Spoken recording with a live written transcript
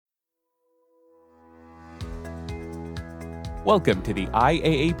Welcome to the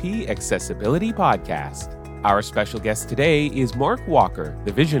IAAP Accessibility Podcast. Our special guest today is Mark Walker,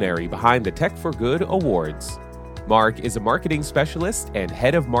 the visionary behind the Tech4Good Awards. Mark is a marketing specialist and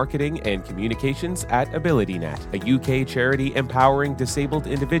head of marketing and communications at AbilityNet, a UK charity empowering disabled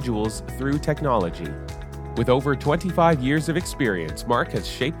individuals through technology. With over 25 years of experience, Mark has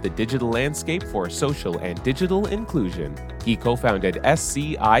shaped the digital landscape for social and digital inclusion. He co-founded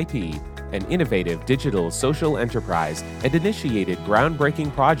SCIP, an innovative digital social enterprise, and initiated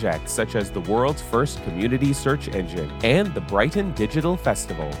groundbreaking projects such as the world's first community search engine and the Brighton Digital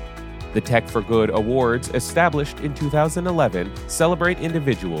Festival. The Tech4Good Awards, established in 2011, celebrate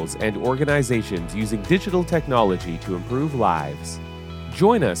individuals and organizations using digital technology to improve lives.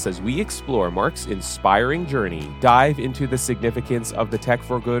 Join us as we explore Mark's inspiring journey, dive into the significance of the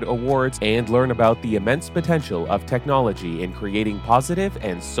Tech4Good Awards, and learn about the immense potential of technology in creating positive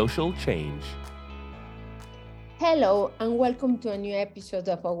and social change. Hello, and welcome to a new episode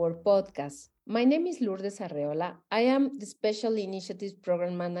of our podcast. My name is Lourdes Arreola. I am the Special Initiatives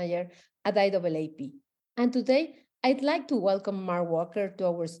Program Manager at IAAP. And today, I'd like to welcome Mark Walker to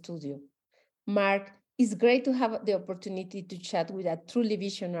our studio. Mark, it's great to have the opportunity to chat with a truly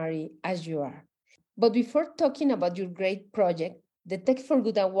visionary as you are. But before talking about your great project, the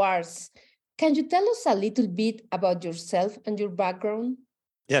Tech4Good Awards, can you tell us a little bit about yourself and your background?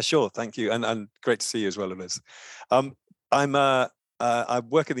 Yeah, sure. Thank you. And great to see you as well, Liz. I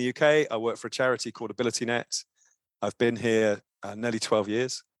work in the UK. I work for a charity called AbilityNet. I've been here nearly 12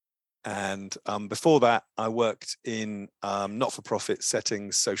 years. And before that, I worked in not-for-profit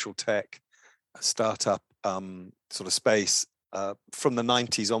settings, social tech, a startup sort of space from the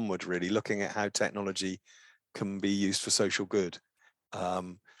 90s onward, really, looking at how technology can be used for social good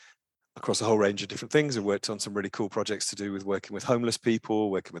across a whole range of different things. I've worked on some really cool projects to do with working with homeless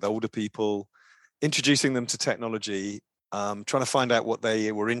people, working with older people, introducing them to technology, trying to find out what they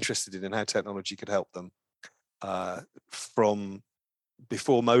were interested in and how technology could help them. From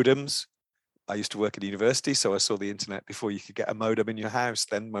before modems, I used to work at university, so I saw the internet before you could get a modem in your house.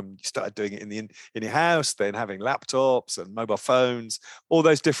 Then when you started doing it in your house, then having laptops and mobile phones, all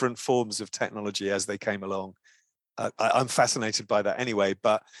those different forms of technology as they came along. I'm fascinated by that anyway,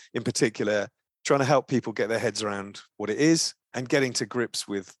 but in particular, trying to help people get their heads around what it is and getting to grips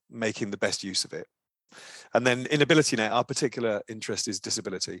with making the best use of it. And then in AbilityNet, our particular interest is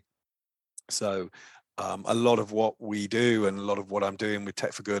disability. So a lot of what we do and a lot of what I'm doing with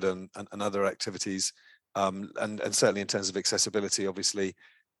Tech4Good and other activities, and certainly in terms of accessibility, obviously,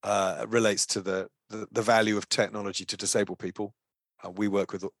 relates to the value of technology to disabled people. We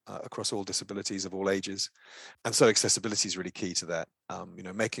work with across all disabilities of all ages. And so accessibility is really key to that,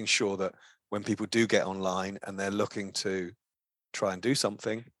 making sure that when people do get online and they're looking to try and do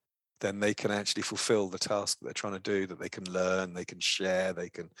something, then they can actually fulfill the task that they're trying to do, that they can learn, they can share,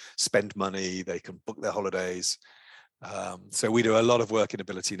 they can spend money, they can book their holidays. So we do a lot of work in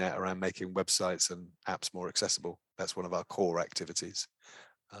AbilityNet around making websites and apps more accessible. That's one of our core activities,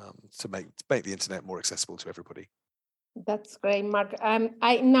 to make the internet more accessible to everybody. That's great, Mark.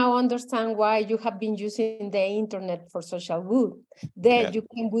 I now understand why you have been using the internet for social good. Then you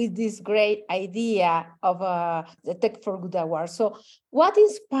came with this great idea of the Tech4Good Awards. So what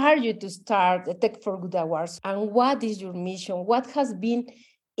inspired you to start the Tech4Good Awards? And what is your mission? What has been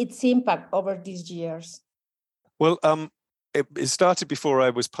its impact over these years? Well, it started before I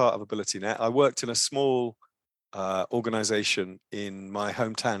was part of AbilityNet. I worked in a small organization in my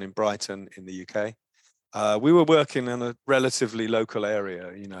hometown in Brighton in the UK. We were working in a relatively local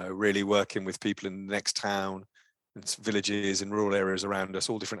area, really working with people in the next town, and villages and rural areas around us,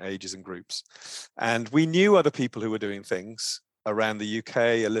 all different ages and groups. And we knew other people who were doing things around the UK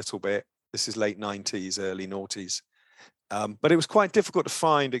a little bit. This is late 90s, early noughties. But it was quite difficult to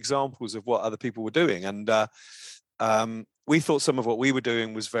find examples of what other people were doing. And we thought some of what we were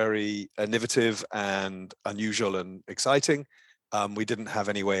doing was very innovative and unusual and exciting. We didn't have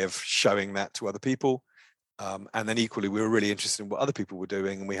any way of showing that to other people. And then equally, we were really interested in what other people were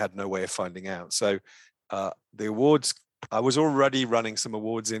doing, and we had no way of finding out. So the awards, I was already running some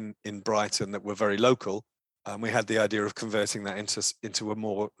awards in Brighton that were very local. We had the idea of converting that into a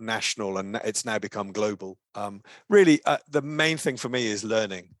more national, and it's now become global. Really, the main thing for me is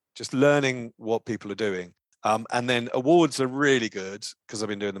just learning what people are doing. And then awards are really good because I've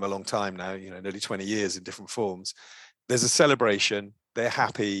been doing them a long time now, nearly 20 years in different forms. There's a celebration, they're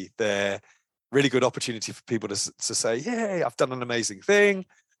happy, they're really good opportunity for people to say, yay, I've done an amazing thing.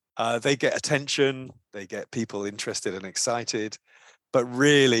 They get attention, they get people interested and excited, but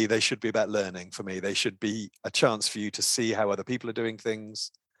really they should be about learning for me. They should be a chance for you to see how other people are doing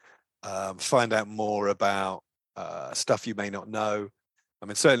things, find out more about stuff you may not know. I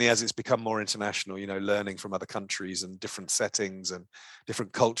mean, certainly as it's become more international, learning from other countries and different settings and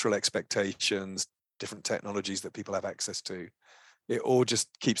different cultural expectations, different technologies that people have access to, it all just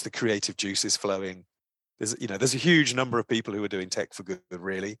keeps the creative juices flowing. There's a huge number of people who are doing tech for good,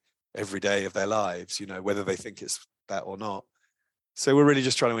 really, every day of their lives, whether they think it's that or not. So we're really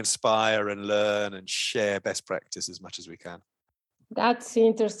just trying to inspire and learn and share best practice as much as we can. That's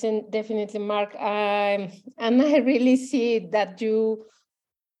interesting, definitely, Mark. And I really see that you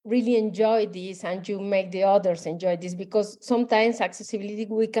really enjoy this and you make the others enjoy this, because sometimes accessibility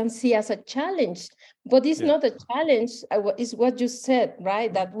we can see as a challenge, but it's not a challenge. It's what you said,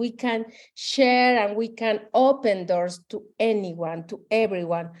 right? That we can share and we can open doors to anyone, to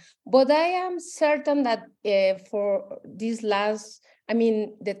everyone. But I am certain that for this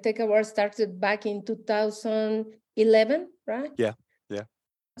the Tech Awards started back in 2011, right? Yeah.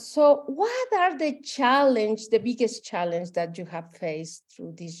 So what are the biggest challenge that you have faced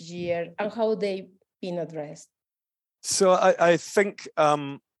through this year, and how they've been addressed? So I think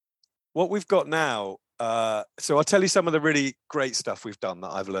what we've got now, so I'll tell you some of the really great stuff we've done that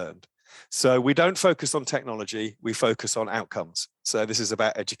I've learned. So we don't focus on technology, we focus on outcomes. So this is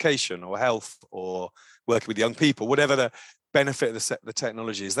about education or health or working with young people, whatever the benefit of the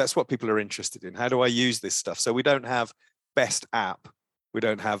technology is. That's what people are interested in. How do I use this stuff? So we don't have best app. We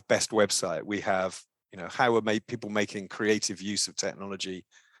don't have best website. We have, how are people making creative use of technology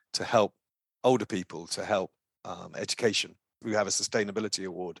to help older people, to help education. We have a sustainability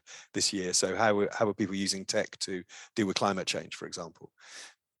award this year. So how are people using tech to deal with climate change, for example?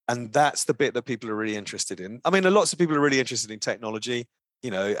 And that's the bit that people are really interested in. I mean, lots of people are really interested in technology.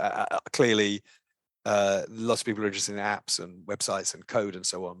 Clearly, lots of people are interested in apps and websites and code and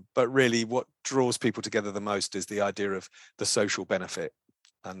so on. But really, what draws people together the most is the idea of the social benefit.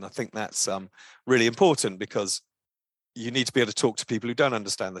 And I think that's really important, because you need to be able to talk to people who don't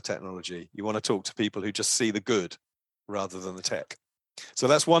understand the technology. You want to talk to people who just see the good rather than the tech. So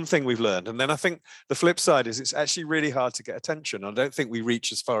that's one thing we've learned. And then I think the flip side is it's actually really hard to get attention. I don't think we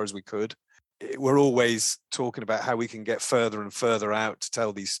reach as far as we could. We're always talking about how we can get further and further out to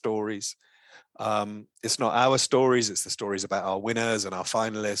tell these stories. It's not our stories, it's the stories about our winners and our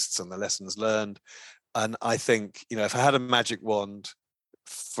finalists and the lessons learned. And I think, if I had a magic wand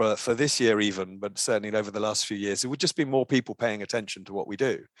for this year even, but certainly over the last few years, it would just be more people paying attention to what we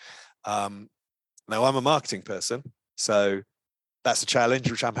do. Now, I'm a marketing person, so that's a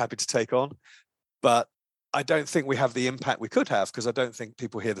challenge which I'm happy to take on. But I don't think we have the impact we could have, because I don't think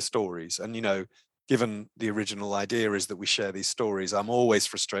people hear the stories. And, given the original idea is that we share these stories, I'm always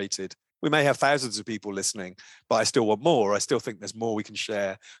frustrated. We may have thousands of people listening, but I still want more. I still think there's more we can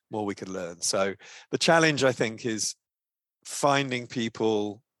share, more we can learn. So the challenge, I think, is finding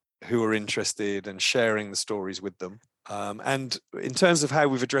people who are interested and sharing the stories with them. And in terms of how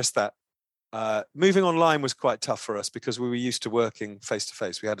we've addressed that, moving online was quite tough for us, because we were used to working face to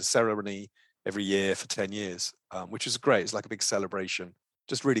face. We had a ceremony every year for 10 years, which was great. It's like a big celebration,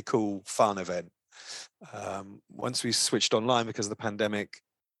 just really cool, fun event. Once we switched online because of the pandemic,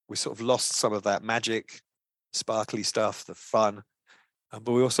 we sort of lost some of that magic, sparkly stuff, the fun,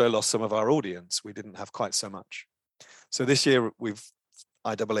 but we also lost some of our audience. We didn't have quite so much. So this year,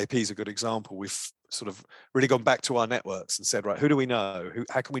 IAAP is a good example. We've sort of really gone back to our networks and said, right, who do we know?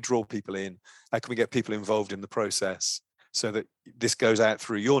 How can we draw people in? How can we get people involved in the process so that this goes out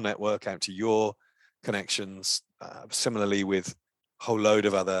through your network, out to your connections, similarly with a whole load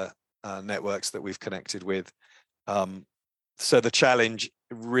of other networks that we've connected with. So the challenge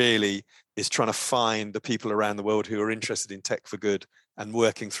really is trying to find the people around the world who are interested in tech for good and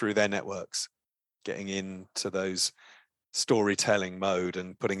working through their networks, getting into those storytelling mode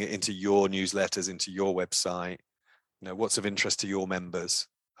and putting it into your newsletters, into your website, what's of interest to your members,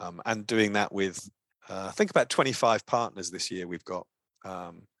 and doing that with I think about 25 partners this year we've got.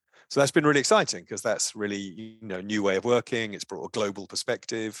 So that's been really exciting, because that's really a new way of working. It's brought a global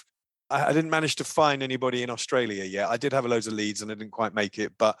perspective. I didn't manage to find anybody in Australia yet. I did have loads of leads and I didn't quite make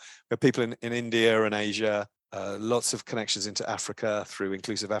it, but there are people in India and Asia, lots of connections into Africa through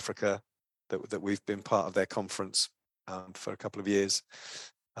Inclusive Africa, that we've been part of their conference for a couple of years,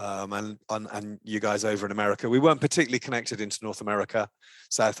 and you guys over in America. We weren't particularly connected into North America,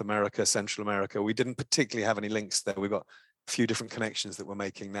 South America, Central America. We didn't particularly have any links there. We've got a few different connections that we're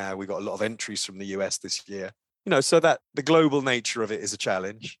making now. We got a lot of entries from the US this year, so that the global nature of it is a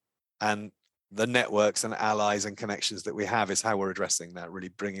challenge, and the networks and allies and connections that we have is how we're addressing that, really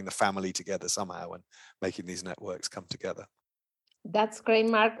bringing the family together somehow and making these networks come together. That's great,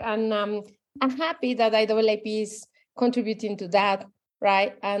 Mark. And I'm happy that IAAP is contributing to that.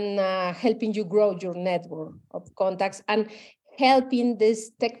 right? And helping you grow your network of contacts and helping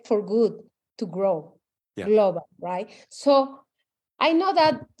this Tech for Good to grow global, right? So I know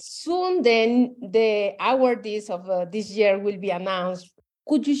that soon then the awardees of this year will be announced.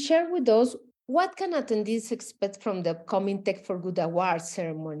 Could you share with us what can attendees expect from the upcoming Tech for Good Awards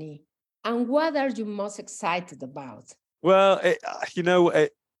ceremony? And what are you most excited about? Well,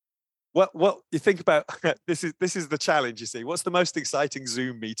 what you think about this is the challenge. You see, what's the most exciting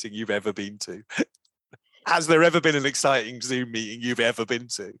Zoom meeting you've ever been to? Has there ever been an exciting Zoom meeting you've ever been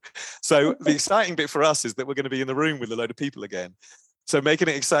to? So the exciting bit for us is that we're going to be in the room with a load of people again. So making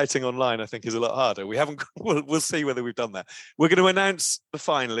it exciting online, I think, is a lot harder. We haven't. We'll see whether we've done that. We're going to announce the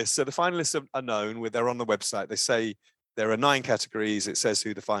finalists. So the finalists are known. They're on the website. They say there are 9 categories. It says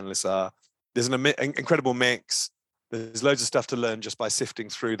who the finalists are. There's an incredible mix. There's loads of stuff to learn just by sifting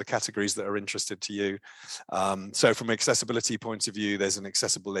through the categories that are interested to you. So from an accessibility point of view, there's an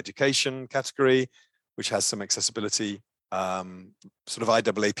accessible education category, which has some accessibility, sort of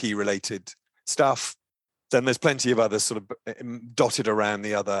IAAP related stuff. Then there's plenty of others sort of dotted around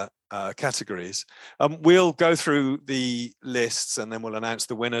the other categories. We'll go through the lists and then we'll announce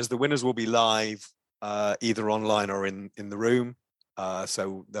the winners. The winners will be live, either online or in the room.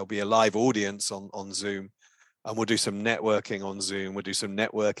 So there'll be a live audience on Zoom, and we'll do some networking on Zoom. We'll do some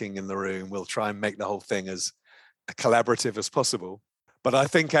networking in the room. We'll try and make the whole thing as collaborative as possible. But I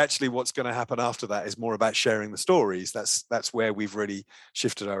think actually what's going to happen after that is more about sharing the stories. That's where we've really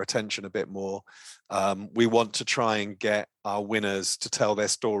shifted our attention a bit more. We want to try and get our winners to tell their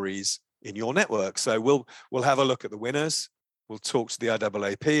stories in your network. So we'll have a look at the winners. We'll talk to the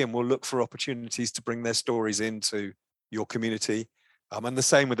IAAP and we'll look for opportunities to bring their stories into your community. And the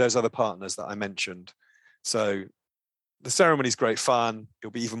same with those other partners that I mentioned. So the ceremony is great fun.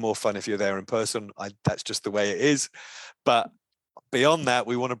 It'll be even more fun if you're there in person. That's just the way it is. But beyond that,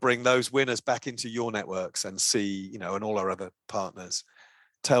 we want to bring those winners back into your networks and see, and all our other partners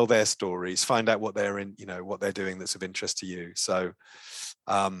tell their stories, find out what they're in, what they're doing that's of interest to you. So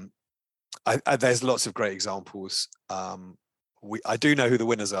there's lots of great examples. I do know who the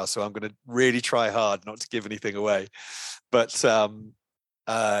winners are, so I'm going to really try hard not to give anything away. But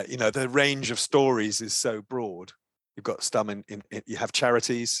the range of stories is so broad. You've got some you have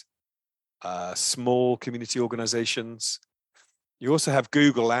charities, small community organizations. You also have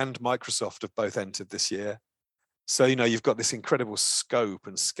Google and Microsoft have both entered this year. So, you've got this incredible scope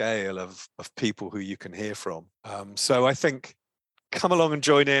and scale of people who you can hear from. So I think come along and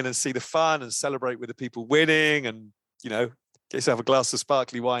join in and see the fun and celebrate with the people winning and, get yourself a glass of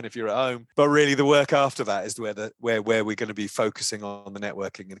sparkly wine if you're at home. But really the work after that is where we're going to be focusing on the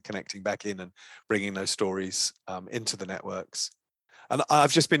networking and connecting back in and bringing those stories into the networks. And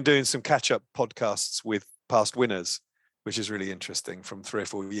I've just been doing some catch-up podcasts with past winners, which is really interesting, from 3 or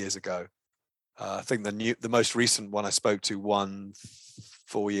 4 years ago. I think the most recent one I spoke to won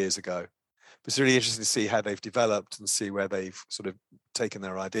 4 years ago. It's really interesting to see how they've developed and see where they've sort of taken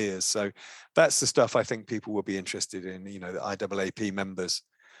their ideas. So that's the stuff I think people will be interested in, the IAAP members,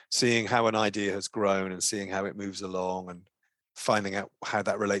 seeing how an idea has grown and seeing how it moves along and finding out how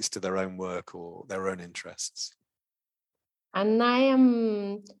that relates to their own work or their own interests. And I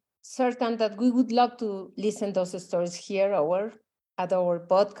am certain that we would love to listen to those stories here at our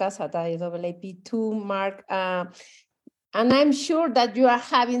podcast at IAAP too, Mark. And I'm sure that you are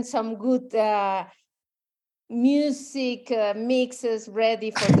having some good music mixes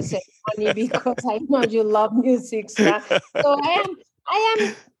ready for the ceremony because I know you love music. So I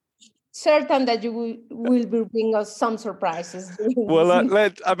am certain that you will bring us some surprises. Well,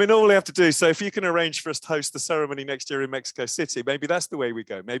 all we have to do, so if you can arrange for us to host the ceremony next year in Mexico City, maybe that's the way we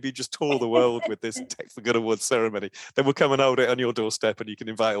go. Maybe just tour the world with this Tech4Good Awards ceremony. Then we'll come and hold it on your doorstep and you can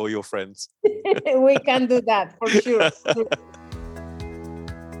invite all your friends. We can do that for sure.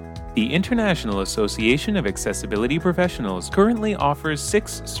 The International Association of Accessibility Professionals currently offers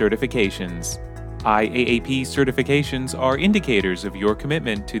 6 certifications. IAAP certifications are indicators of your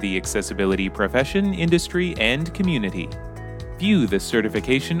commitment to the accessibility profession, industry, and community. View the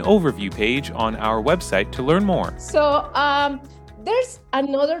certification overview page on our website to learn more. So there's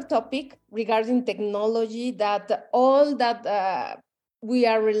another topic regarding technology that all that we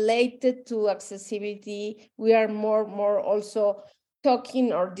are related to accessibility. We are more also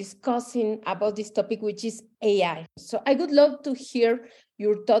talking or discussing about this topic, which is AI. So I would love to hear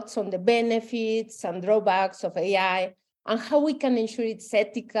your thoughts on the benefits and drawbacks of AI and how we can ensure it's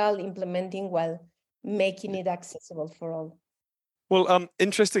ethical, implementing while making it accessible for all. Well,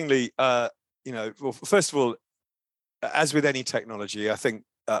 interestingly, first of all, as with any technology, I think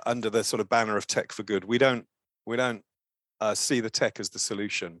under the sort of banner of Tech for Good, we don't see the tech as the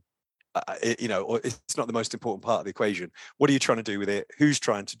solution. Or it's not the most important part of the equation. What are you trying to do with it? Who's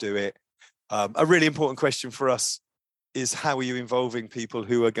trying to do it? A really important question for us is, how are you involving people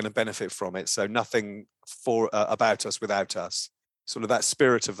who are going to benefit from it? So nothing about us without us, sort of that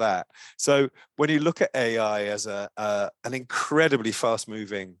spirit of that. So when you look at AI as an incredibly fast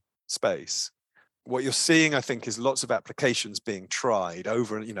moving space, what you're seeing, I think, is lots of applications being tried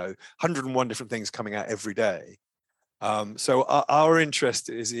over, 101 different things coming out every day. So our interest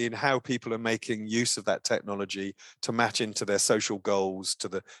is in how people are making use of that technology to match into their social goals, to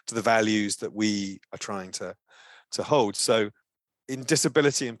the values that we are trying to hold. So in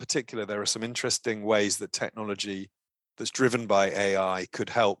disability in particular, there are some interesting ways that technology that's driven by AI could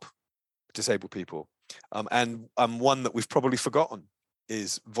help disabled people. And one that we've probably forgotten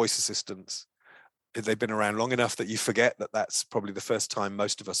is voice assistants. They've been around long enough that you forget that that's probably the first time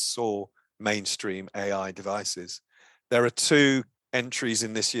most of us saw mainstream AI devices. There are 2 entries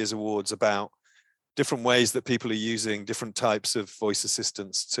in this year's awards about different ways that people are using different types of voice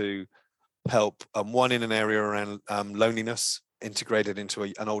assistants to help. One in an area around loneliness, integrated into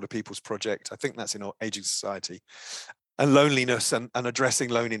an older people's project. I think that's in Aging Society. And loneliness and addressing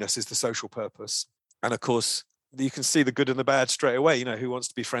loneliness is the social purpose. And of course, you can see the good and the bad straight away. Who wants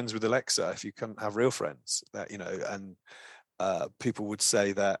to be friends with Alexa if you can't have real friends? And people would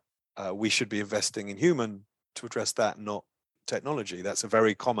say that we should be investing in human to address that, not technology. That's a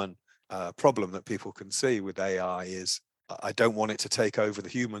very common problem that people can see with AI is, I don't want it to take over the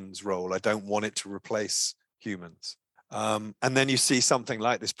human's role. I don't want it to replace humans. And then you see something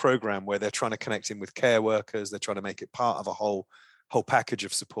like this program where they're trying to connect in with care workers. They're trying to make it part of a whole package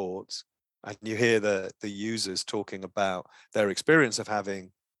of supports. And you hear the users talking about their experience of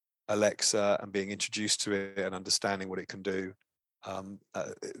having Alexa and being introduced to it and understanding what it can do.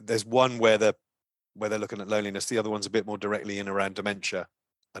 There's one where they're looking at loneliness. The other one's a bit more directly in around dementia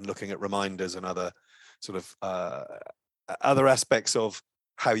and looking at reminders and other sort of other aspects of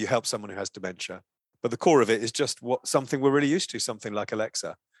how you help someone who has dementia. But the core of it is just something we're really used to, something like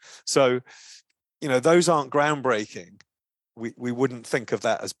Alexa. So, those aren't groundbreaking. We wouldn't think of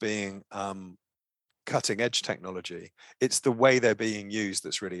that as being cutting edge technology. It's the way they're being used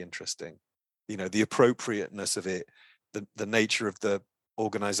that's really interesting. The appropriateness of it, the nature of the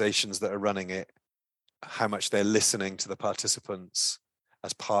organizations that are running it, how much they're listening to the participants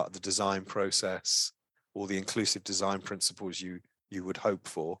as part of the design process, or the inclusive design principles you would hope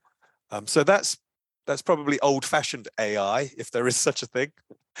for. So that's probably old-fashioned AI, if there is such a thing.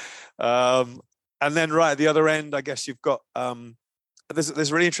 And then right at the other end, I guess you've got there's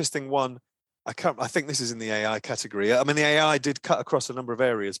a really interesting one. I think this is in the AI category. I mean, the AI did cut across a number of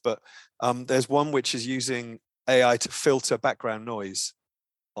areas, but there's one which is using AI to filter background noise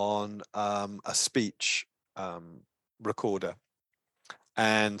on a speech recorder.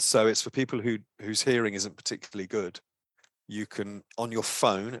 And so it's for people whose hearing isn't particularly good. You can, on your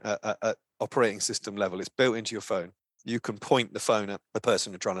phone, at operating system level, it's built into your phone. You can point the phone at the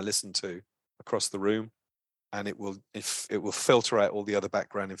person you're trying to listen to across the room, and it will filter out all the other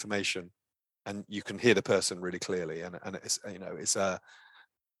background information, and you can hear the person really clearly. And it's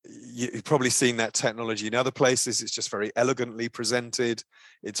you've probably seen that technology in other places. It's just very elegantly presented.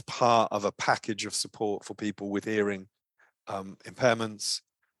 It's part of a package of support for people with hearing impairments.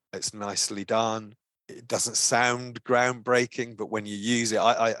 It's nicely done. It doesn't sound groundbreaking, but when you use it,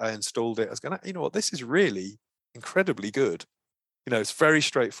 I installed it. I was going, this is really incredibly good. It's very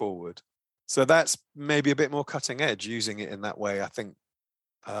straightforward. So that's maybe a bit more cutting edge, using it in that way. I think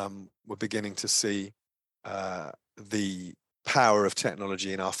we're beginning to see the power of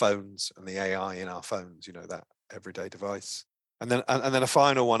technology in our phones and the AI in our phones, that everyday device. And then a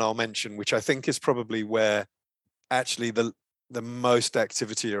final one I'll mention, which I think is probably where actually the most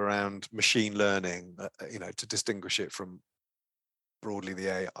activity around machine learning, to distinguish it from broadly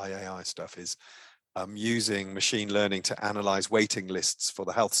the AI stuff, is using machine learning to analyze waiting lists for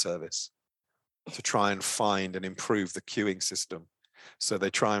the health service to try and find and improve the queuing system. So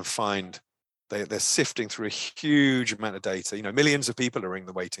they try and find, they're sifting through a huge amount of data. Millions of people are in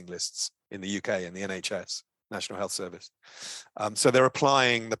the waiting lists in the UK and the NHS, National Health Service. So they're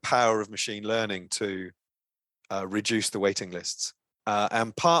applying the power of machine learning to reduce the waiting lists.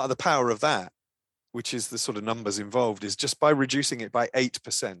 And part of the power of that, which is the sort of numbers involved, is just by reducing it by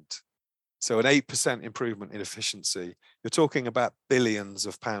 8%. So an 8% improvement in efficiency, you're talking about billions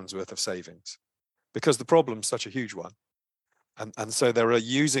of pounds worth of savings, because the problem's such a huge one. And so they're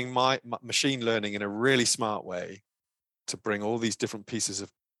using machine learning in a really smart way to bring all these different pieces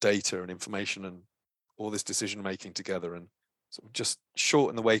of data and information and all this decision making together, and sort of just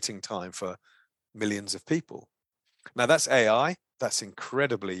shorten the waiting time for millions of people. Now that's AI. That's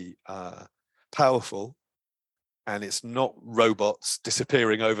incredibly powerful, and it's not robots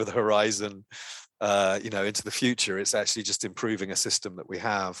disappearing over the horizon, into the future. It's actually just improving a system that we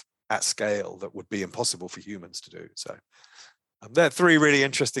have at scale that would be impossible for humans to do. So there are three really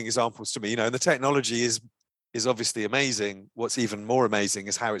interesting examples to me. And the technology is obviously amazing. What's even more amazing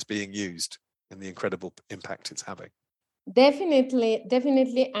is how it's being used and the incredible impact it's having. Definitely,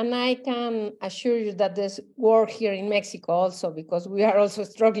 definitely. And I can assure you that there's war here in Mexico also, because we are also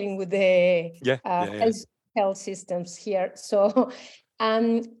struggling with the health systems here. So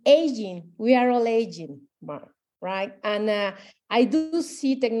aging, we are all aging, right? And I do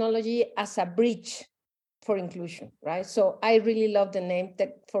see technology as a bridge for inclusion, right? So I really love the name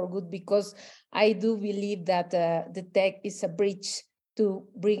Tech4Good, because I do believe that the tech is a bridge to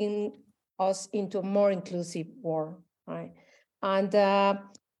bring us into a more inclusive world, right? And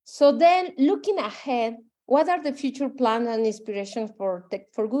so then, looking ahead, what are the future plans and inspirations for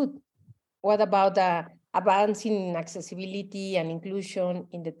Tech4Good? What about advancing in accessibility and inclusion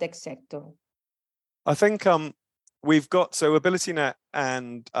in the tech sector? I think we've got, so AbilityNet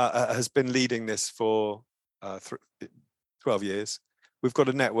and has been leading this for 12 years. We've got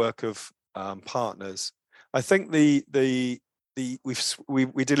a network of partners. I think we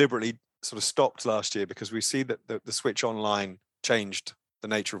deliberately sort of stopped last year because we see that the switch online changed the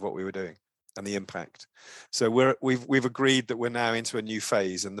nature of what we were doing and the impact. So we've agreed that we're now into a new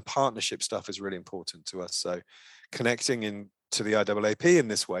phase, and the partnership stuff is really important to us. So connecting into the IAAP in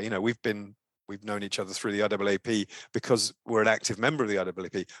this way, we've known each other through the IAAP because we're an active member of the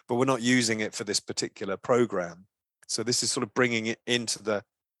IAAP, but we're not using it for this particular program. So this is sort of bringing it into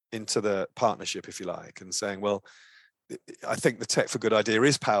the partnership, if you like, and saying, well, I think the Tech4Good idea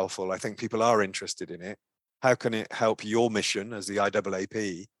is powerful. I think people are interested in it. How can it help your mission as the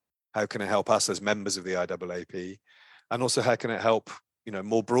IAAP? How can it help us as members of the IAAP? And also, how can it help,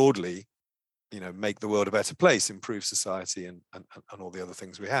 more broadly, make the world a better place, improve society, and all the other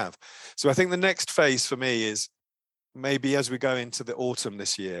things we have. So I think the next phase for me is maybe as we go into the autumn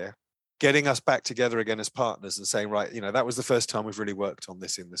this year, getting us back together again as partners and saying, right, that was the first time we've really worked on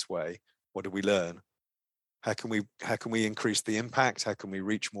this in this way. What did we learn? How can we increase the impact? How can we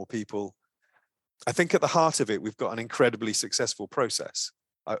reach more people? I think at the heart of it, we've got an incredibly successful process.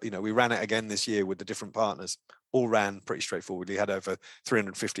 We ran it again this year with the different partners. All ran pretty straightforwardly. We had over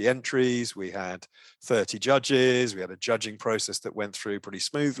 350 entries. We had 30 judges. We had a judging process that went through pretty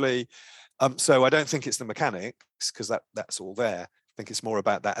smoothly. So I don't think it's the mechanics, because that's all there. I think it's more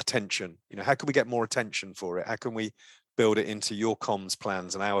about that attention. How can we get more attention for it? How can we build it into your comms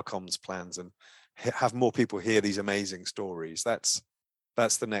plans and our comms plans, and have more people hear these amazing stories? That's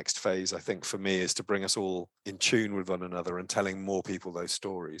the next phase, I think, for me, is to bring us all in tune with one another and telling more people those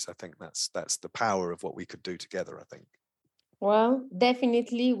stories. I think that's the power of what we could do together, I think. Well,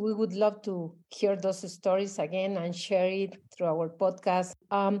 definitely, we would love to hear those stories again and share it through our podcast.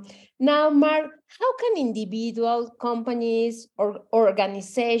 Now, Mark, how can individual companies or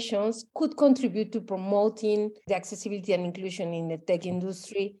organizations could contribute to promoting the accessibility and inclusion in the tech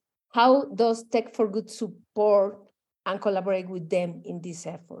industry? How does Tech4Good support and collaborate with them in these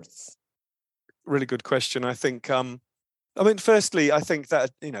efforts? Really good question. I think, firstly, I think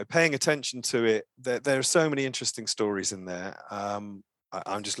that, paying attention to it, there are so many interesting stories in there. I'm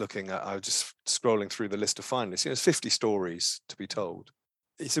just scrolling through the list of finalists. There's 50 stories to be told.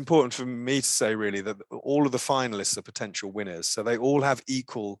 It's important for me to say, really, that all of the finalists are potential winners. So they all have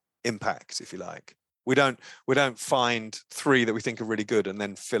equal impact, if you like. We don't find 3 that we think are really good and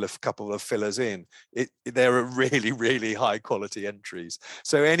then fill a couple of fillers in. There are really, really high quality entries.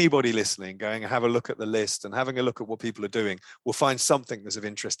 So anybody listening, going and have a look at the list and having a look at what people are doing, will find something that's of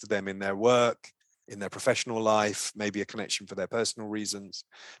interest to them in their work, in their professional life, maybe a connection for their personal reasons.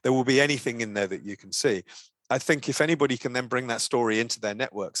 There will be anything in there that you can see. I think if anybody can then bring that story into their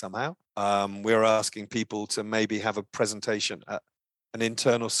network somehow, we're asking people to maybe have a presentation at an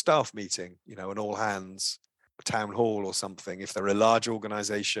internal staff meeting, an all hands town hall or something. If they're a large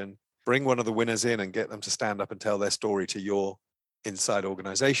organization, bring one of the winners in and get them to stand up and tell their story to your inside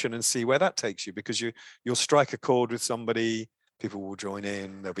organization and see where that takes you, because you'll strike a chord with somebody, people will join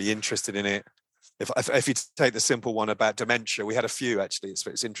in, they'll be interested in it. If you take the simple one about dementia, we had a few actually.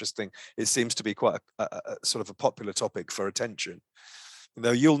 It's interesting. It seems to be quite a sort of a popular topic for attention.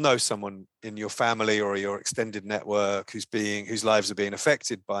 You'll know someone in your family or your extended network whose lives are being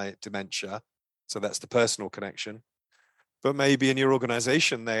affected by dementia. So that's the personal connection. But maybe in your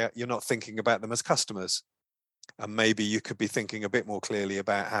organization, you're not thinking about them as customers. And maybe you could be thinking a bit more clearly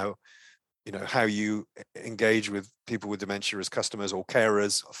about how how you engage with people with dementia as customers or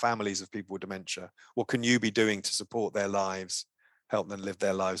carers or families of people with dementia. What can you be doing to support their lives, help them live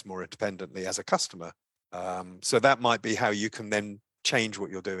their lives more independently as a customer? So that might be how you can then change what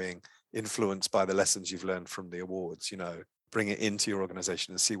you're doing, influenced by the lessons you've learned from the awards, bring it into your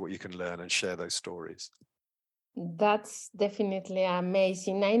organization and see what you can learn and share those stories. That's definitely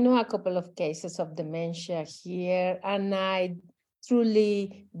amazing. I know a couple of cases of dementia here, and I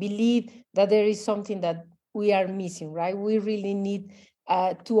truly believe that there is something that we are missing, right? We really need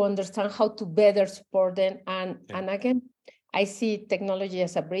to understand how to better support them. And again, I see technology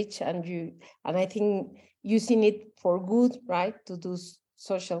as a bridge, and I think using it for good, right, to do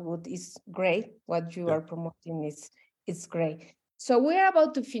social good is great. What you are promoting is great. So we're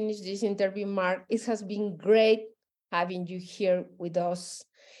about to finish this interview, Mark. It has been great having you here with us.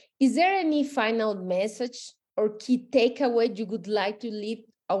 Is there any final message or key takeaway you would like to leave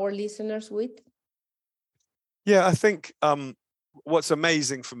our listeners with? Yeah, I think what's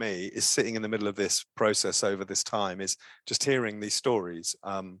amazing for me is sitting in the middle of this process over this time is just hearing these stories.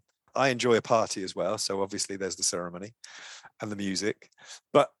 I enjoy a party as well, so obviously there's the ceremony and the music,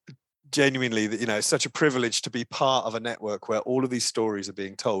 but genuinely, it's such a privilege to be part of a network where all of these stories are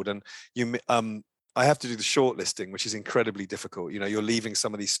being told. And I have to do the shortlisting, which is incredibly difficult. You're leaving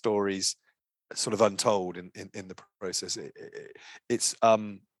some of these stories sort of untold in the process. It's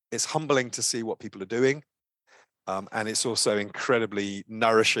humbling to see what people are doing. And it's also incredibly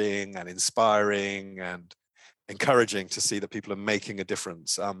nourishing and inspiring and encouraging to see that people are making a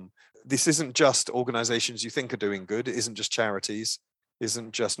difference. This isn't just organizations you think are doing good. It isn't just charities. It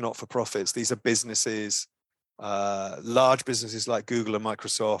isn't just not-for-profits. These are businesses, large businesses like Google and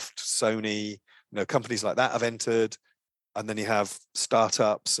Microsoft, Sony, companies like that have entered. And then you have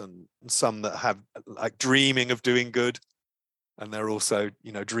startups and some that have like dreaming of doing good. And they're also,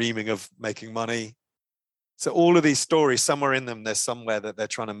 dreaming of making money. So all of these stories, somewhere in them, there's somewhere that they're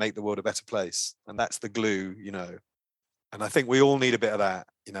trying to make the world a better place. And that's the glue, And I think we all need a bit of that.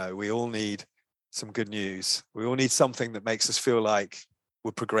 We all need some good news. We all need something that makes us feel like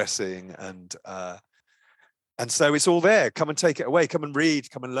we're progressing. And so it's all there. Come and take it away. Come and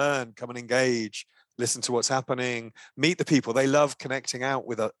read, come and learn, come and engage, listen to what's happening, meet the people. They love connecting out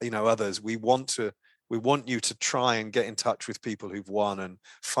with, others. We want you to try and get in touch with people who've won and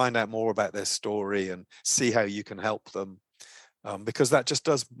find out more about their story and see how you can help them, because that just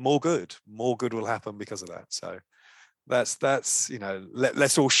does more good. More good will happen because of that. So that's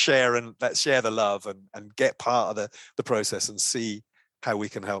let's all share, and let's share the love and get part of the process and see how we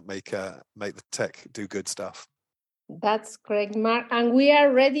can help make the tech do good stuff. That's correct, Mark. And we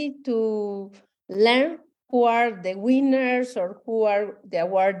are ready to learn who are the winners or who are the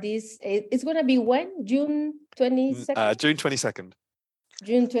awardees. It's going to be when? June 22nd? June 22nd.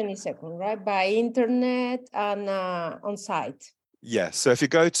 June 22nd, right? By internet and on site. Yeah. So if you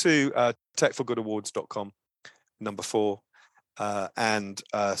go to Tech4GoodAwards.com, number 4, and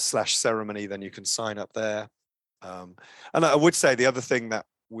 /ceremony, then you can sign up there. And I would say the other thing that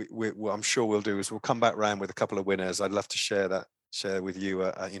I'm sure we'll do is we'll come back around with a couple of winners. I'd love to share with you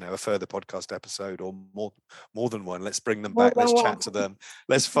a further podcast episode, or more than one. Let's bring them back. Let's chat to them.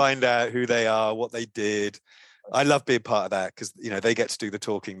 Let's find out who they are, what they did. I love being part of that because they get to do the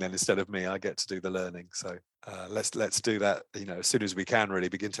talking then instead of me. I get to do the learning. So let's do that. As soon as we can, really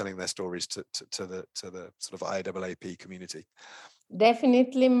begin telling their stories to the sort of IAAP community.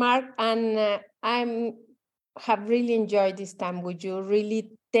 Definitely, Mark, and I have really enjoyed this time with you.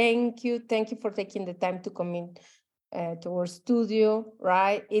 Really, thank you for taking the time to come in to our studio,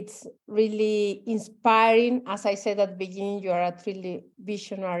 right? It's really inspiring. As I said at the beginning, you are a really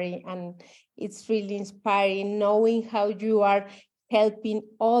visionary, and it's really inspiring knowing how you are helping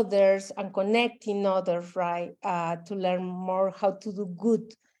others and connecting others, right? To learn more how to do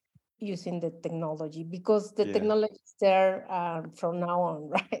good using the technology, because the technology is there from now on,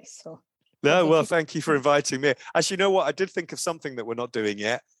 right? So. No, well, thank you for inviting me. Actually, you know what? I did think of something that we're not doing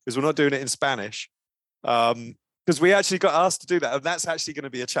yet, because we're not doing it in Spanish. Because we actually got asked to do that, and that's actually going to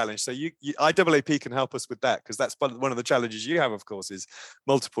be a challenge. So IAAP can help us with that, because that's one of the challenges you have, of course, is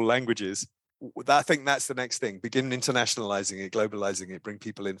multiple languages. I think that's the next thing. Begin internationalizing it, globalizing it, bring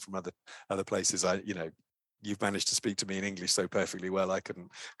people in from other places. You've managed to speak to me in English so perfectly well, I couldn't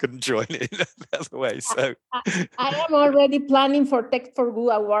join it the other way. So I am already planning for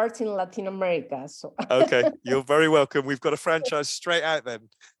Tech4Good Awards in Latin America. So okay, you're very welcome. We've got a franchise straight out then,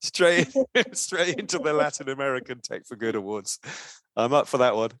 straight into the Latin American Tech4Good Awards. I'm up for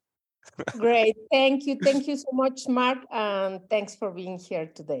that one. Great, thank you so much, Mark, and thanks for being here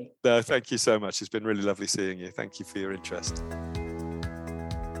today. No, thank you so much. It's been really lovely seeing you. Thank you for your interest.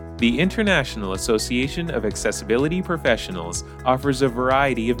 The International Association of Accessibility Professionals offers a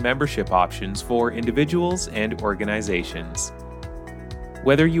variety of membership options for individuals and organizations.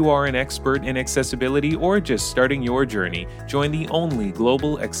 Whether you are an expert in accessibility or just starting your journey, join the only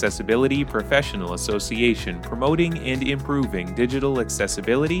global accessibility professional association promoting and improving digital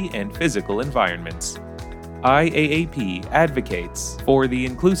accessibility and physical environments. IAAP advocates for the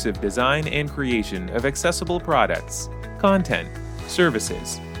inclusive design and creation of accessible products, content,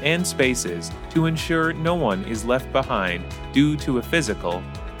 services, and spaces to ensure no one is left behind due to a physical,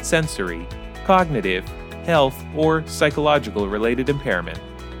 sensory, cognitive, health, or psychological related impairment.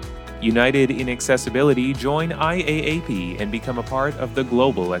 United in accessibility, join IAAP and become a part of the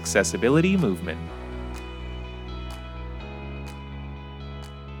global accessibility movement.